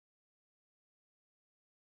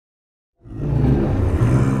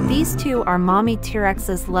These two are Mommy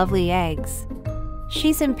T-Rex's lovely eggs.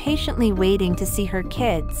 She's impatiently waiting to see her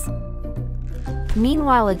kids.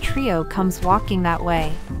 Meanwhile, a trio comes walking that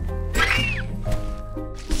way.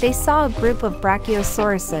 They saw a group of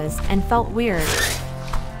brachiosauruses and felt weird.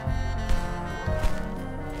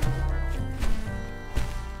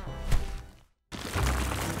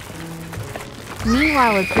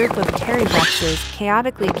 Meanwhile, a group of T-Rexes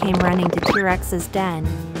chaotically came running to T-Rex's den.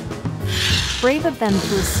 Brave of them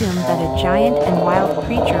to assume that a giant and wild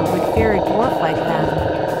creature would fear a dwarf like them.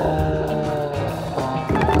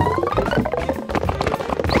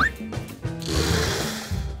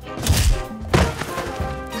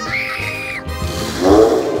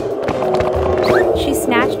 She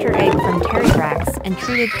snatched her egg from T-Rex and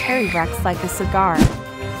treated T-Rex like a cigar.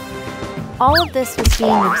 All of this was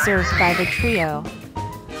being observed by the trio.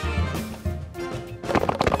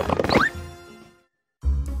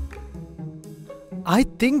 I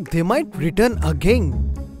think they might return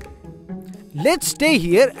again. Let's stay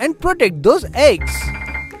here and protect those eggs.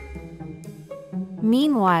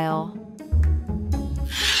 Meanwhile,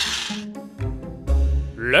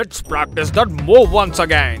 let's practice that move once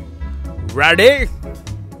again. Ready?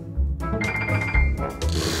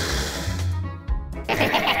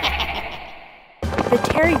 the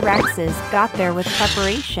T-Rexes got there with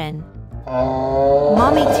preparation.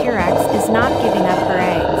 Mommy T-Rex is not giving up her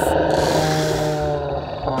eggs.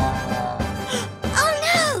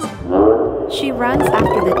 She runs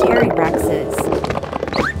after the T-Rexes,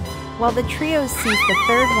 while the trio sees the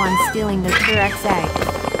third one stealing the T-Rex egg.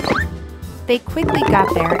 They quickly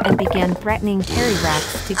got there and began threatening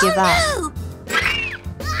T-Rex to give up.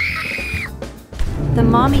 The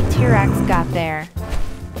Mommy T-Rex got there.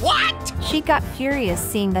 What? She got furious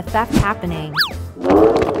seeing the theft happening.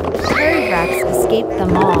 T-Rex escaped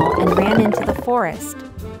them all and ran into the forest.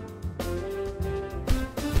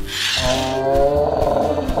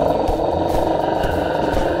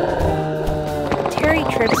 Terry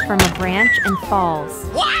trips from a branch and falls.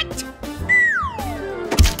 What?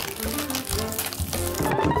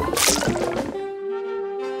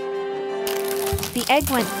 The egg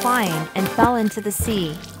went flying and fell into the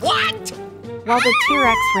sea. What? While the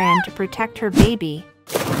T-Rex ran to protect her baby.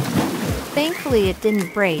 Thankfully, it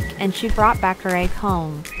didn't break and she brought back her egg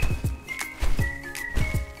home.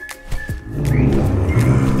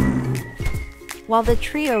 While the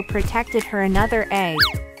trio protected her another egg.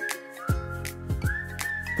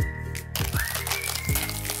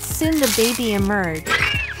 Soon the baby emerged.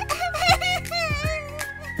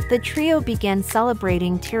 The trio began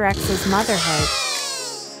celebrating T-Rex's motherhood.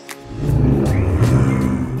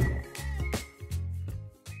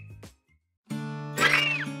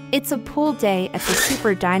 It's a pool day at the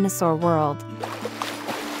Super Dinosaur World.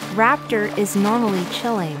 Raptor is normally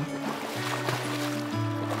chilling.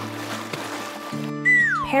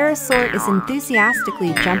 Parasaur is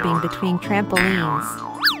enthusiastically jumping between trampolines.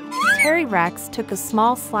 T-Rex took a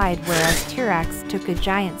small slide whereas T-Rex took a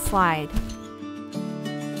giant slide.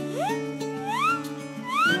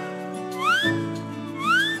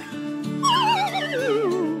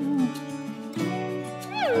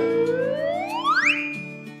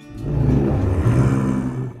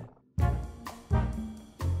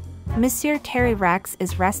 Monsieur T-Rex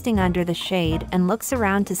is resting under the shade and looks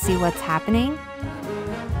around to see what's happening.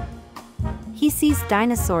 He sees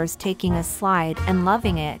dinosaurs taking a slide and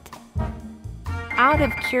loving it. Out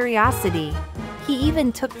of curiosity, he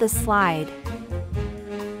even took the slide.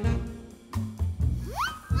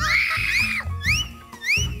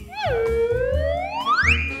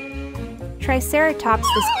 Triceratops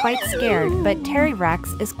is quite scared, but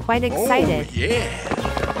T-Rex is quite excited. Oh,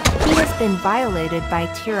 yeah. He has been violated by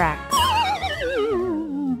T-Rex.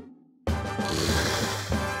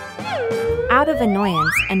 Out of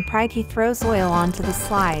annoyance and pride, he throws oil onto the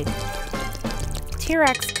slide.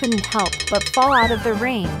 T-Rex couldn't help but fall out of the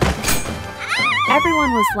ring.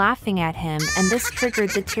 Everyone was laughing at him, and this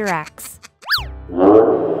triggered the T-Rex.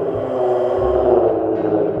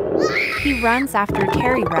 He runs after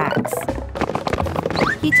T-Rex.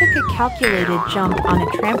 He took a calculated jump on a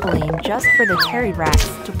trampoline just for the T-Rex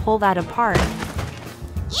to pull that apart.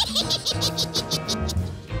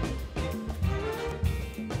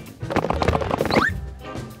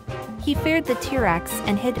 He feared the T-Rex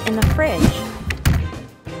and hid in the fridge.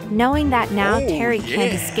 Knowing that now Terry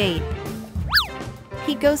can't escape,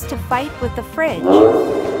 he goes to fight with the fridge.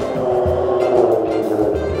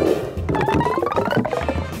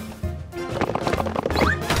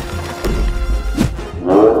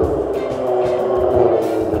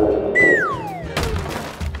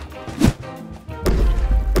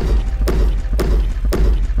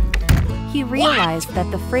 He realize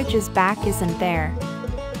that the fridge's back isn't there.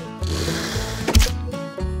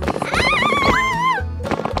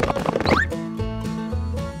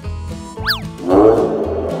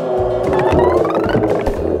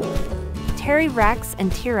 Terry Rex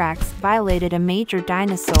and T-Rex violated a major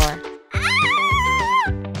dinosaur.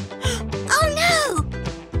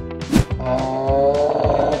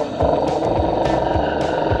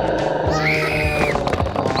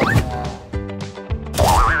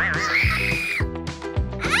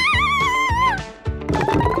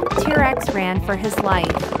 T-Rex ran for his life.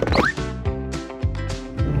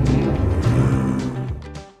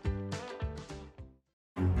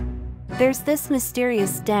 There's this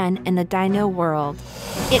mysterious den in the Dino world.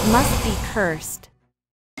 It must be cursed.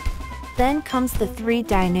 Then comes the 3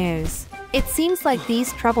 dinos. It seems like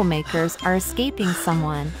these troublemakers are escaping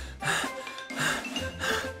someone.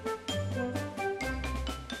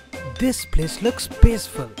 This place looks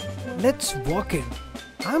peaceful. Let's walk in.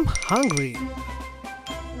 I'm hungry.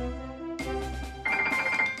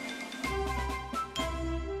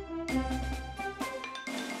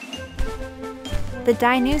 The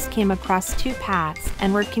dinos came across 2 paths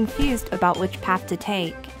and were confused about which path to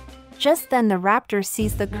take. Just then the raptor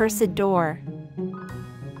sees the cursed door.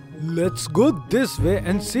 Let's go this way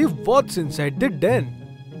and see what's inside the den.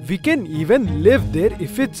 We can even live there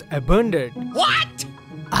if it's abandoned. What?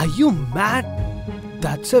 Are you mad?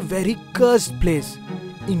 That's a very cursed place,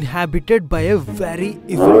 inhabited by a very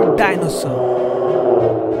evil dinosaur.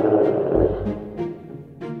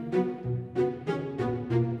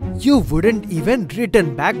 You wouldn't even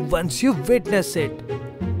return back once you witness it.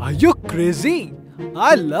 Are you crazy?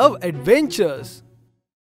 I love adventures.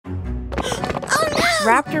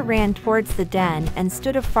 Raptor ran towards the den and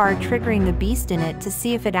stood afar, triggering the beast in it to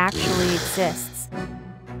see if it actually exists.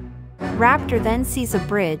 Raptor then sees a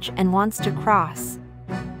bridge and wants to cross.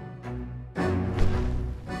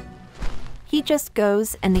 He just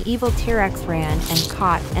goes, and the evil T-Rex ran and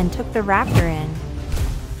caught and took the raptor in.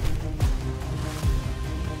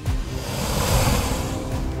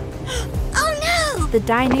 The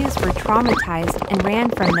dinos were traumatized and ran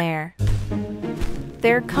from there.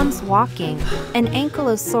 There comes walking an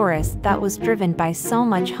ankylosaurus that was driven by so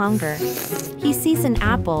much hunger. He sees an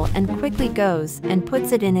apple and quickly goes and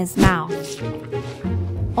puts it in his mouth,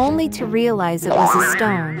 only to realize it was a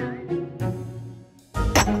stone.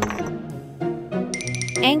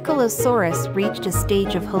 Ankylosaurus reached a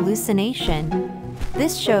stage of hallucination.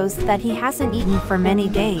 This shows that he hasn't eaten for many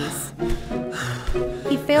days.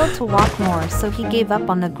 He failed to walk more, so he gave up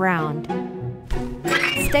on the ground.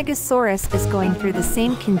 Stegosaurus is going through the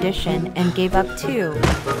same condition and gave up too.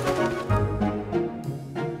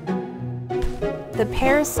 The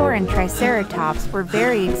Parasaur and Triceratops were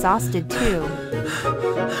very exhausted too.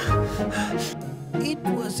 It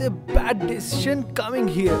was a bad decision coming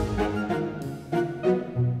here.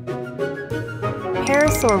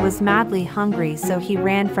 Parasaur was madly hungry, so he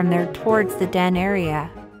ran from there towards the den area,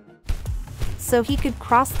 so he could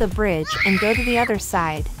cross the bridge and go to the other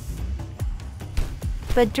side.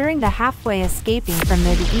 But during the halfway escaping from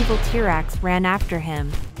there, the evil T-Rex ran after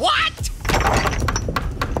him. What?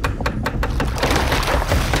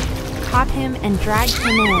 Caught him and dragged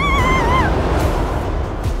him in.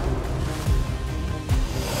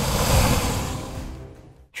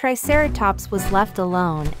 Triceratops was left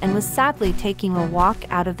alone and was sadly taking a walk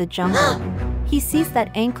out of the jungle. He sees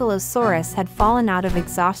that Ankylosaurus had fallen out of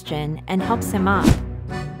exhaustion and helps him up.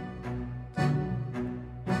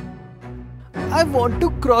 I want to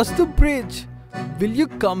cross the bridge. Will you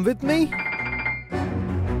come with me?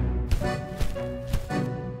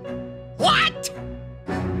 What?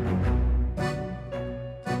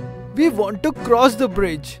 We want to cross the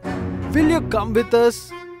bridge. Will you come with us?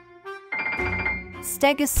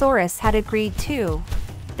 Stegosaurus had agreed too.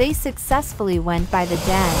 They successfully went by the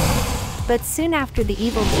den. But soon after, the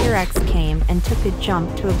evil T-Rex came and took a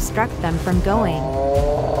jump to obstruct them from going.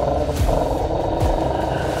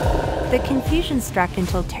 The confusion struck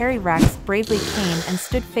until Terry Rex bravely came and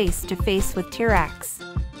stood face to face with T-Rex.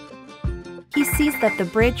 He sees that the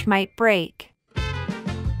bridge might break,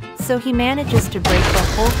 so he manages to break the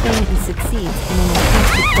whole thing and succeeds in an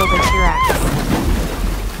attempt to kill the T-Rex.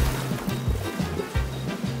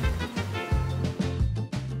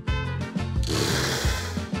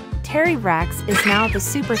 Terry Rex is now the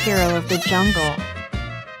superhero of the jungle.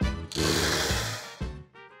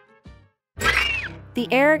 The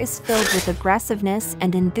air is filled with aggressiveness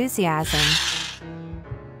and enthusiasm.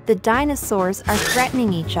 The dinosaurs are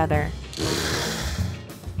threatening each other.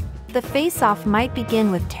 The face-off might begin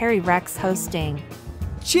with Terry Rex hosting.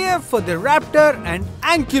 Cheer for the raptor and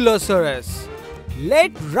Ankylosaurus.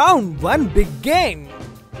 Let round 1 begin.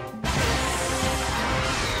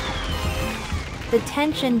 The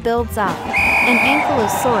tension builds up. An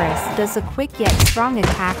Ankylosaurus does a quick yet strong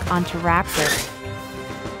attack onto Raptor.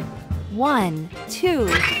 1, 2,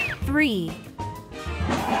 3.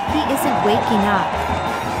 He isn't waking up.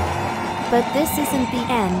 But this isn't the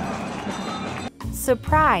end.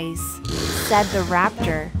 Surprise, said the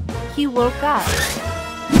raptor. He woke up.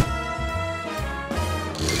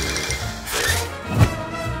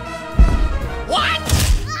 What?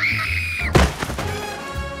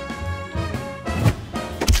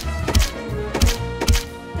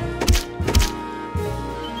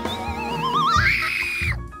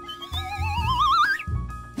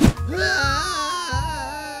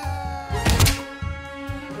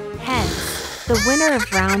 Hence, the winner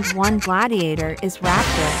of round 1 gladiator is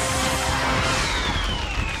Raptor.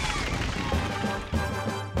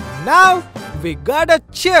 Now we gotta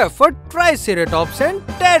cheer for Triceratops and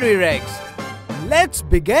T-Rex. Let's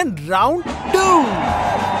begin round 2.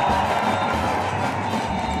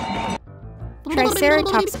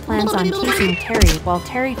 Triceratops plans on teasing Terry while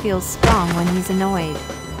Terry feels strong when he's annoyed.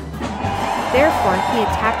 Therefore, he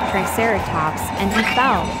attacked Triceratops and he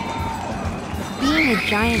fell. Being a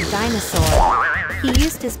giant dinosaur, he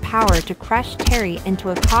used his power to crush Terry into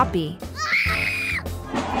a copy.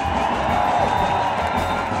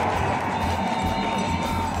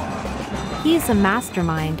 He is a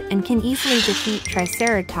mastermind and can easily defeat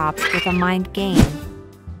Triceratops with a mind game.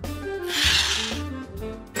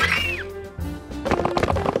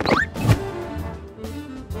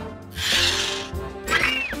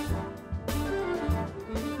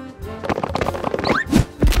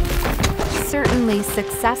 Certainly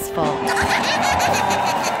successful.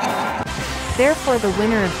 Therefore, the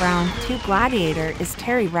winner of round 2 gladiator is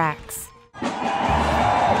T-Rex.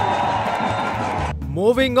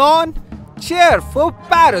 Moving on, cheer for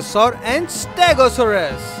Parasaur and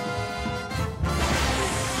Stegosaurus.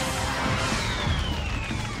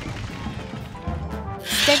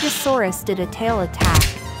 Stegosaurus did a tail attack.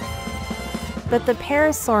 But the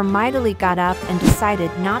Parasaur mightily got up and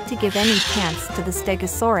decided not to give any chance to the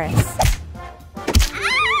Stegosaurus.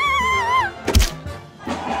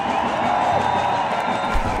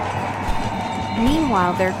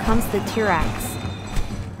 Meanwhile, there comes the T-Rex.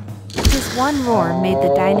 His one roar made the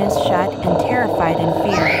dinos shut and terrified in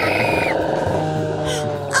fear.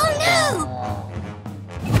 Oh no!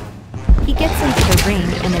 He gets into the ring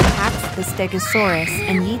and attacks the Stegosaurus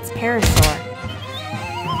and yeets Parasaur.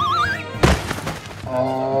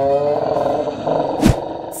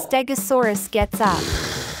 Stegosaurus gets up.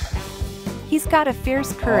 He's got a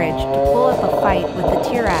fierce courage to pull up a fight with the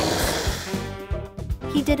T-Rex.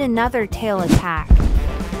 He did another tail attack.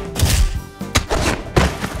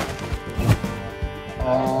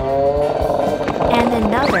 And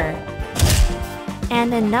another.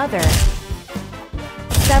 And another.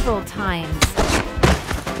 Several times.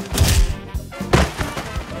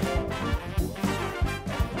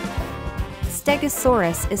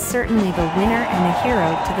 Stegosaurus is certainly the winner and a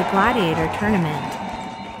hero to the gladiator tournament.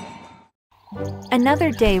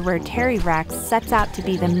 Another day where T-Rex sets out to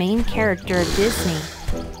be the main character of Disney.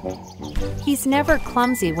 He's never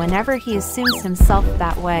clumsy whenever he assumes himself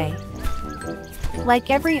that way. Like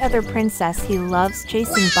every other princess, he loves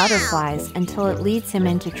chasing butterflies until it leads him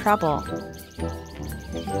into trouble.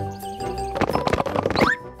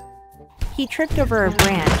 He tripped over a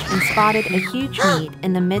branch and spotted a huge meat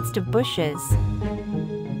in the midst of bushes.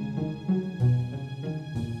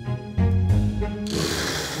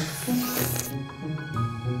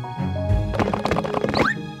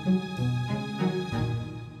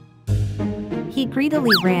 He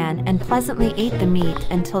greedily ran and pleasantly ate the meat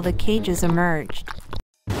until the cages emerged.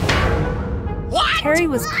 What? Terry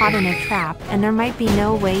was caught in a trap and there might be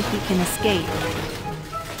no way he can escape.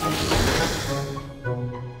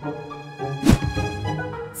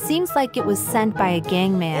 Seems like it was sent by a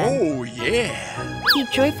gangman. Oh, yeah. He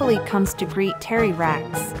joyfully comes to greet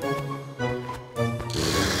T-Rex.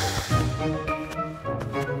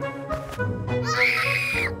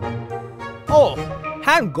 Oh,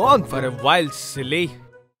 hang on for a while, silly.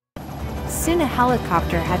 Soon a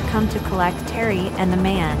helicopter had come to collect Terry and the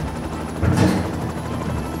man.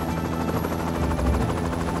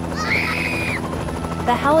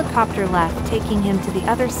 The helicopter left, taking him to the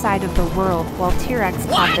other side of the world while T-Rex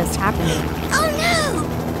caught this happening. Oh,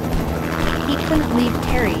 no! He couldn't leave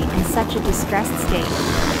Terry in such a distressed state.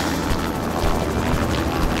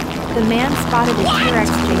 The man spotted a T-Rex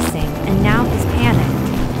chasing, and now he's panicked.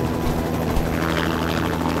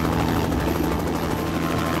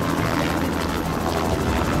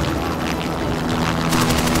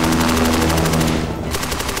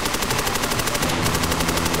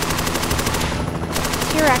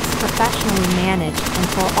 professionally managed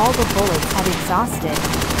until all the bullets had exhausted.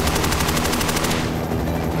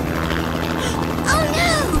 Oh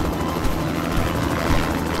no!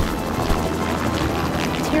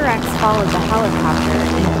 T-Rex followed the helicopter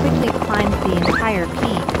and quickly climbed the entire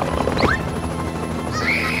peak.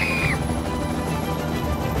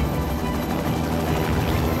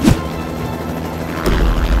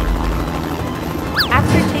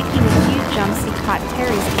 After taking a few jumps, he caught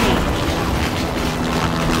Terry's cage.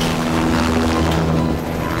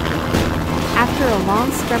 After a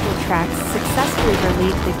long struggle, Trax successfully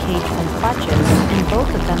relieved the cage from clutches, and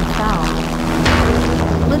both of them fell.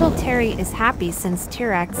 Little Terry is happy since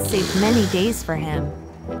T-Rex saved many days for him.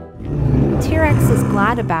 T-Rex is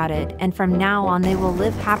glad about it, and from now on they will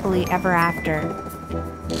live happily ever after.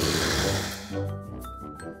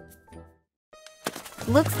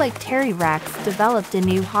 Looks like Terry Rex developed a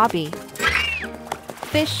new hobby.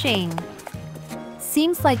 Fishing.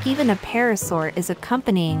 Seems like even a parasaur is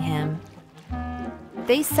accompanying him.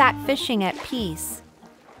 They sat fishing at peace.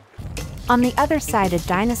 On the other side, a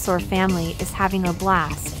dinosaur family is having a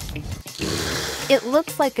blast. It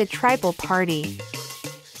looks like a tribal party.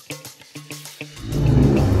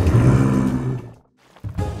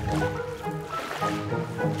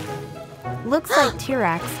 Looks like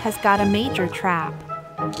T-Rex has got a major trap.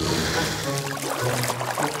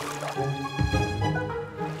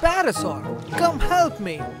 Parasaur, come help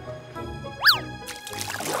me.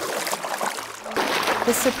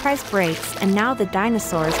 The surprise breaks, and now the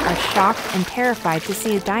dinosaurs are shocked and terrified to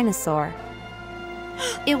see a dinosaur.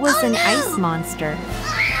 It was an ice monster.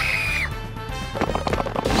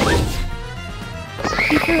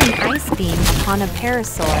 He threw an ice beam upon a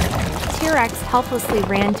parasaur. T-Rex helplessly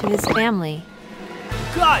ran to his family.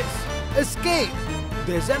 Guys, escape!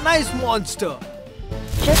 There's an ice monster.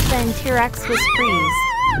 Just then, T-Rex was freezed.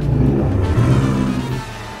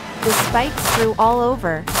 The spikes flew all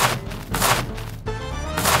over.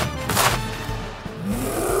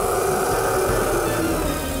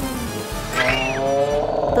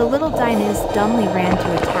 The little dinos dumbly ran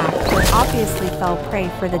to attack, but obviously fell prey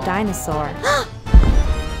for the dinosaur.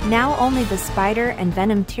 Now only the spider and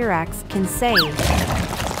venom T-Rex can save.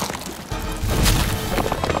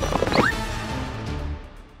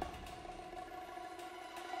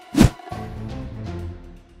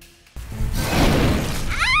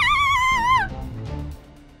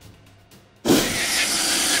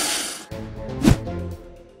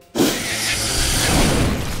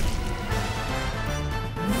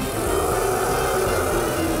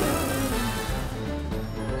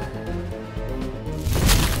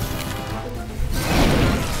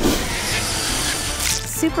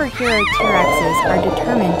 Superhero T-Rexes are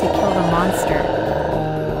determined to kill the monster.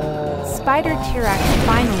 Spider T-Rex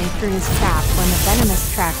finally threw his trap when the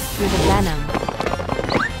venomous track threw the venom.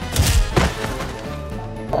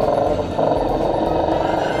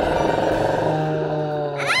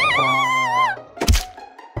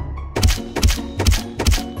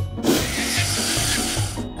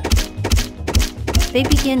 They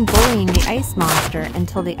begin bullying the ice monster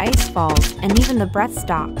until the ice falls and even the breath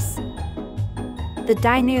stops. The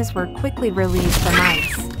dinos were quickly relieved from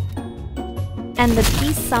ice, and the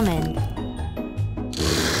peace summoned.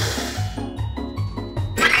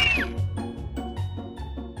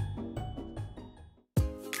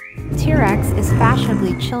 T-Rex is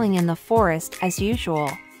fashionably chilling in the forest as usual.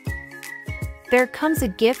 There comes a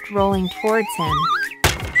gift rolling towards him.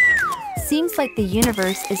 Seems like the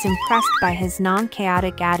universe is impressed by his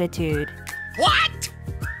non-chaotic attitude. What?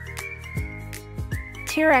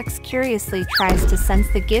 T-Rex curiously tries to sense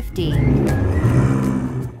the giftie.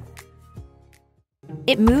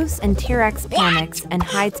 It moves and T-Rex panics and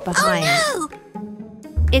hides behind. Oh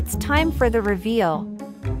no! It's time for the reveal.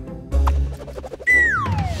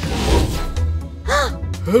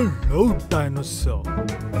 Hello, dinosaur.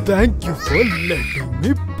 Thank you for letting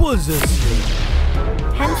me possess you.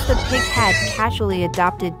 Hence the pig head casually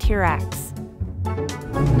adopted T-Rex.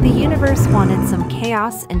 The universe wanted some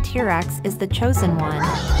chaos and T-Rex is the chosen one.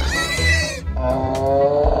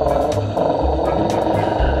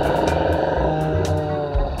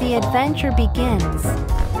 The adventure begins.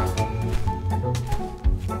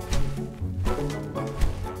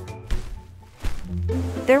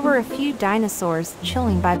 There were a few dinosaurs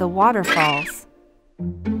chilling by the waterfalls.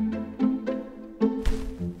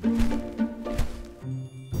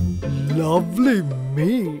 Lovely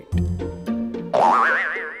meat.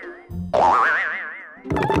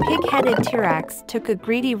 Pig-headed T-Rex took a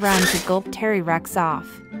greedy run to gulp Terry Rex off.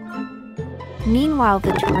 Meanwhile,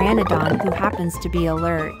 the Pteranodon, who happens to be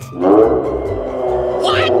alert,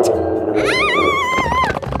 What?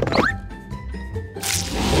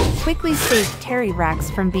 quickly saved Terry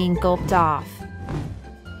Rex from being gulped off.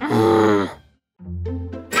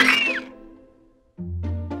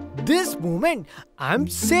 This moment, I'm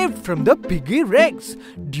saved from the Piggy Rex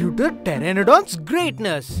due to Pteranodon's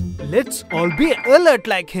greatness. Let's all be alert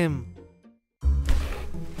like him.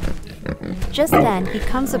 Just then, he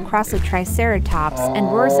comes across a Triceratops and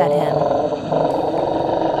roars at him,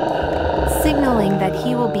 signaling that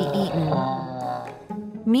he will be eaten.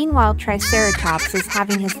 Meanwhile, Triceratops is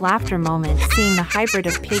having his laughter moment seeing the hybrid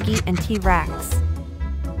of Piggy and T-Rex.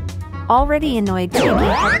 Already annoyed, Piggy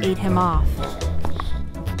had ate him off.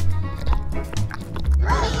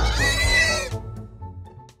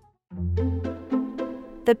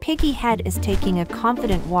 The piggy head is taking a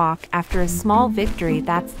confident walk after a small victory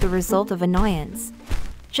that's the result of annoyance.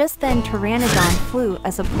 Just then Pteranodon flew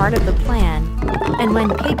as a part of the plan, and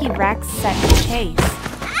when Piggy Rex set to chase,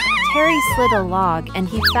 Terry slid a log and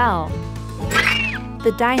he fell.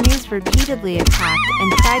 The Dinos repeatedly attacked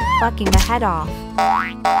and tried plucking the head off.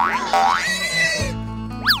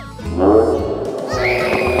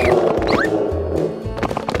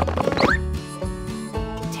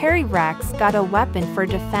 Terry Rex got a weapon for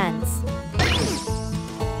defense.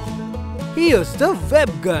 Here's the web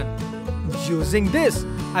gun. Using this,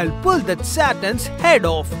 I'll pull that Satan's head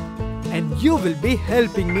off, and you will be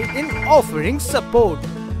helping me in offering support.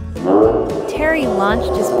 Terry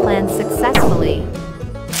launched his plan successfully.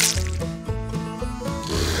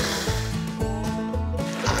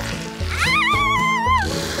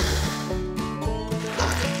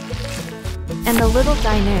 And the little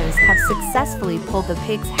dinos have successfully pulled the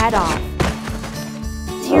pig's head off.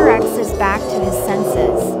 T-Rex is back to his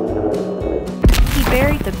senses. He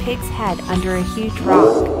buried the pig's head under a huge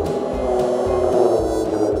rock.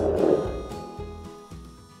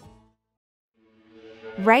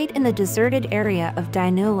 Right in the deserted area of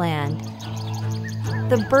Dino Land.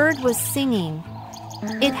 The bird was singing.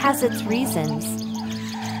 It has its reasons.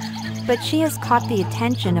 But she has caught the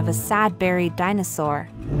attention of a sad buried dinosaur,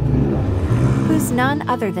 who's none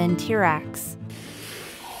other than T-Rex.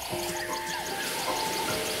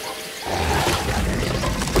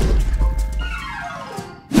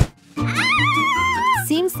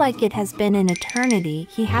 Seems like it has been an eternity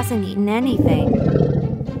he hasn't eaten anything.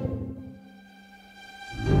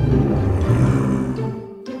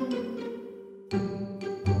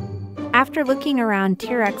 After looking around,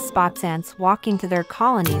 T-Rex spots ants walking to their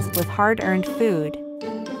colonies with hard-earned food.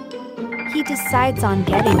 He decides on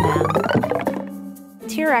getting them.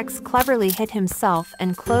 T-Rex cleverly hid himself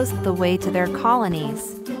and closed the way to their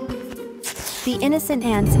colonies. The innocent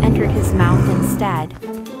ants entered his mouth instead.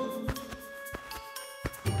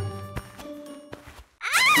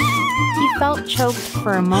 He felt choked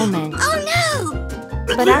for a moment. Oh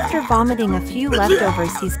no! But after vomiting a few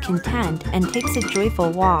leftovers, he's content and takes a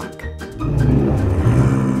joyful walk.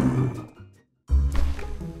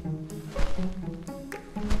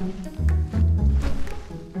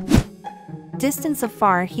 Distance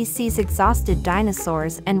afar, he sees exhausted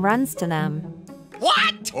dinosaurs and runs to them.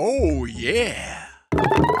 What? Oh, yeah.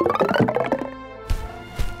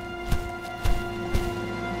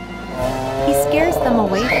 He scares them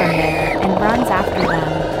away from there and runs after them.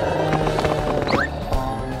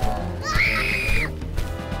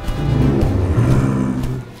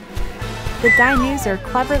 The Dinos are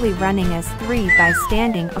cleverly running as three by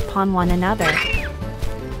standing upon one another.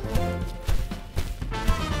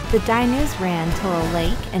 The Dinos ran to a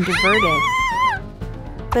lake and diverted.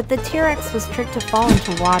 But the T-Rex was tricked to fall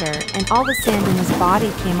into water, and all the sand in his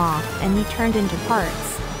body came off and he turned into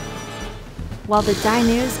parts. While the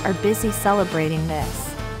Dinos are busy celebrating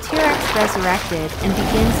this, T-Rex resurrected and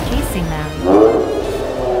begins chasing them.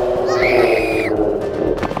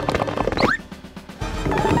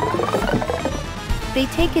 They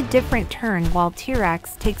take a different turn while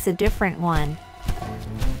T-Rex takes a different one.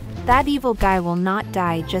 That evil guy will not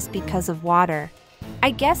die just because of water.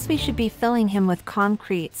 I guess we should be filling him with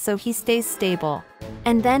concrete so he stays stable.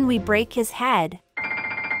 And then we break his head.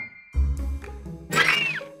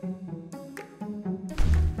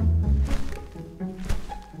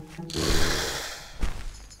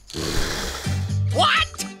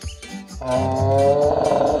 What?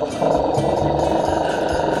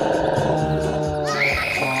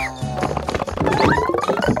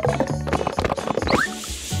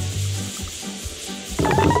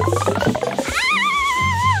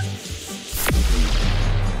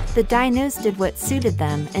 The Dinos did what suited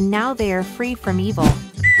them, and now they are free from evil.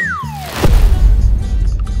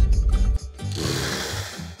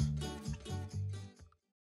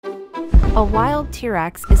 A wild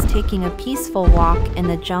T-Rex is taking a peaceful walk in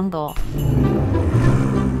the jungle.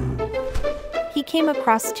 He came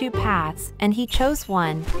across two paths, and he chose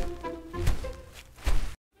one.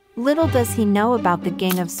 Little does he know about the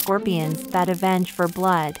gang of scorpions that avenge for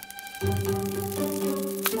blood.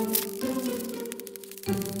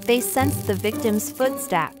 They sensed the victim's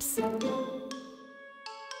footsteps.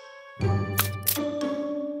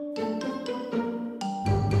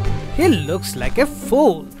 He looks like a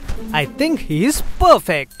fool. I think he is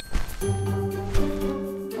perfect.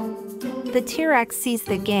 The T-Rex sees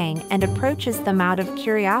the gang and approaches them out of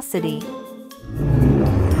curiosity.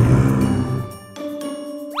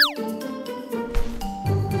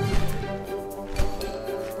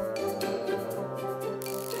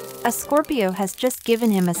 A Scorpio has just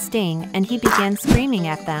given him a sting, and he began screaming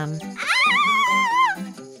at them.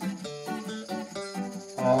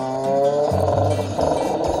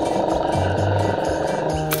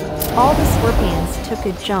 All the scorpions took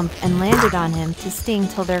a jump and landed on him to sting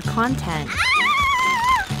till their content.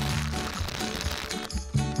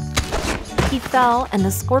 He fell, and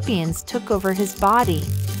the scorpions took over his body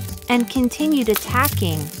and continued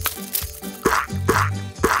attacking.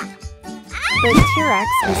 But T-Rex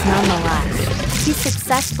was nonetheless. He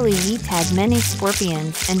successfully yeeted many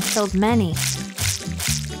scorpions and killed many.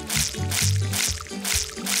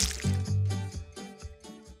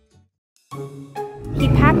 He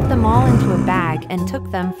packed them all into a bag and took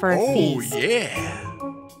them for a feast. Oh, yeah!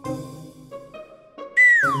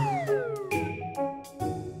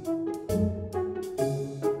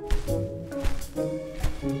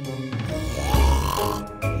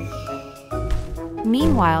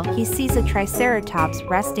 Meanwhile, he sees a Triceratops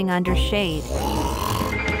resting under shade.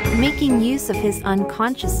 Making use of his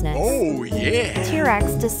unconsciousness, Oh, yeah!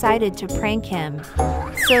 T-Rex decided to prank him.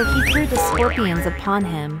 So he threw the scorpions upon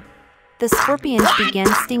him. The scorpions began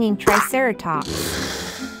stinging Triceratops.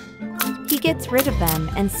 He gets rid of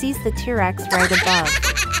them and sees the T-Rex right above.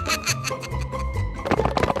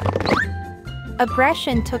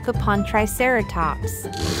 Aggression took upon Triceratops.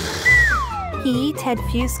 He yeeted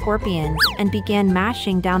few scorpions and began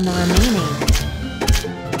mashing down the remaining.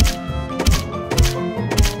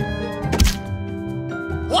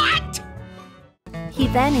 What? He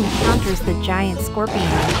then encounters the giant scorpion,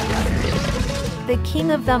 the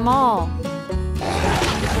king of them all.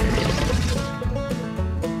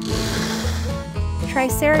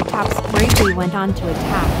 Triceratops bravely went on to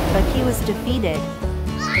attack, but he was defeated.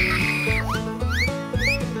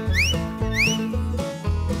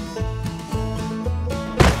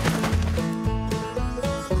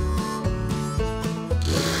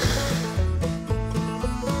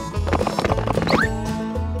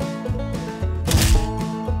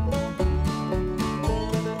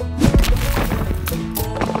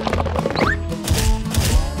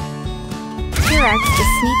 T-Rex is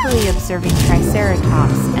sneakily observing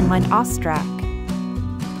Triceratops and went awestruck.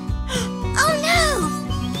 Oh no!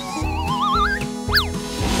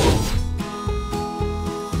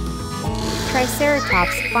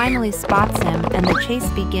 Triceratops finally spots him and the chase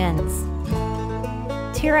begins.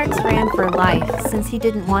 T-Rex ran for life since he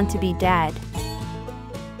didn't want to be dead.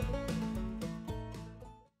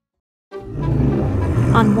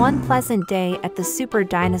 On one pleasant day at the Super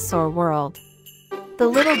Dinosaur World, the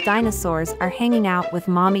little dinosaurs are hanging out with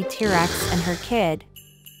Mommy T-Rex and her kid.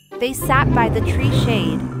 They sat by the tree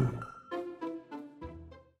shade.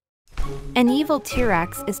 An evil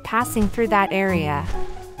T-Rex is passing through that area.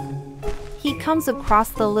 He comes across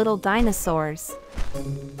the little dinosaurs.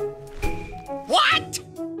 What?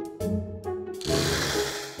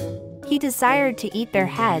 He desired to eat their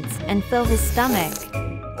heads and fill his stomach.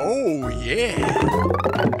 Oh, yeah!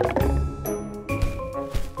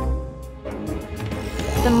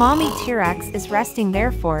 The mommy T-Rex is resting,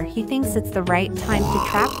 therefore he thinks it's the right time to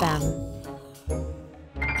trap them.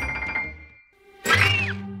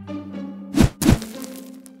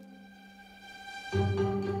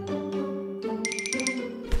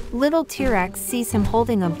 Little T-Rex sees him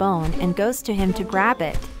holding a bone and goes to him to grab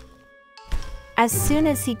it. As soon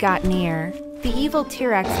as he got near, the evil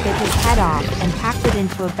T-Rex bit his head off and packed it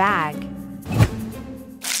into a bag.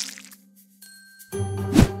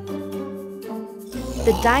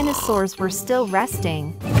 The dinosaurs were still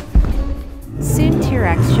resting. Soon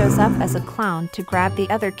T-Rex shows up as a clown to grab the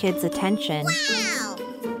other kids' attention. Wow!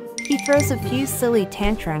 He throws a few silly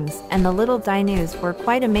tantrums, and the little dinos were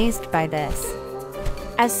quite amazed by this.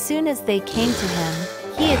 As soon as they came to him,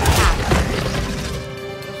 he attacked.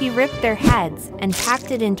 He ripped their heads and packed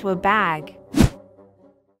it into a bag.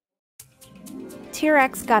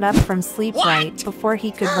 T-Rex got up from sleep right before he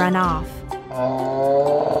could run off.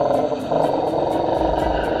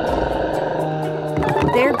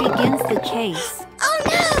 There begins the chase. Oh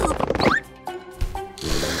no!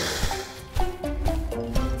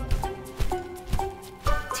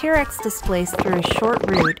 T-Rex displaced through a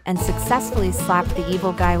short route and successfully slapped the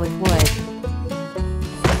evil guy with wood.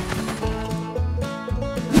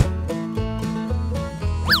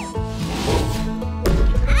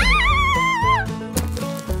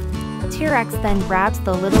 T-Rex then grabs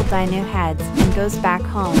the little dino heads and goes back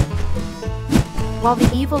home, while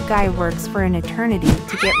the evil guy works for an eternity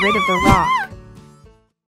to get rid of the rock.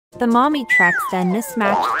 The mommy Trex then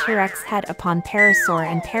mismatched T-Rex head upon Parasaur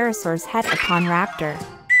and Parasaur's head upon Raptor.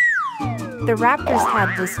 The Raptor's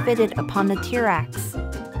head was fitted upon the T-Rex.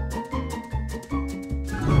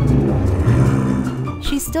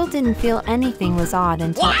 She still didn't feel anything was odd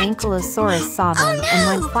until Ankylosaurus saw them and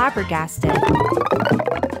went flabbergasted.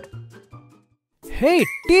 Hey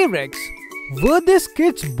T-Rex, were these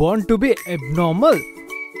kids born to be abnormal?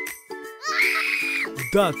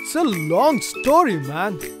 That's a long story,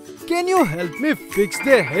 man. Can you help me fix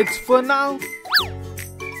their heads for now?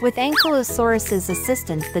 With Ankylosaurus's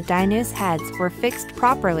assistance, the dinos' heads were fixed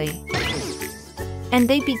properly, and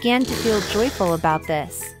they began to feel joyful about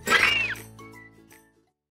this.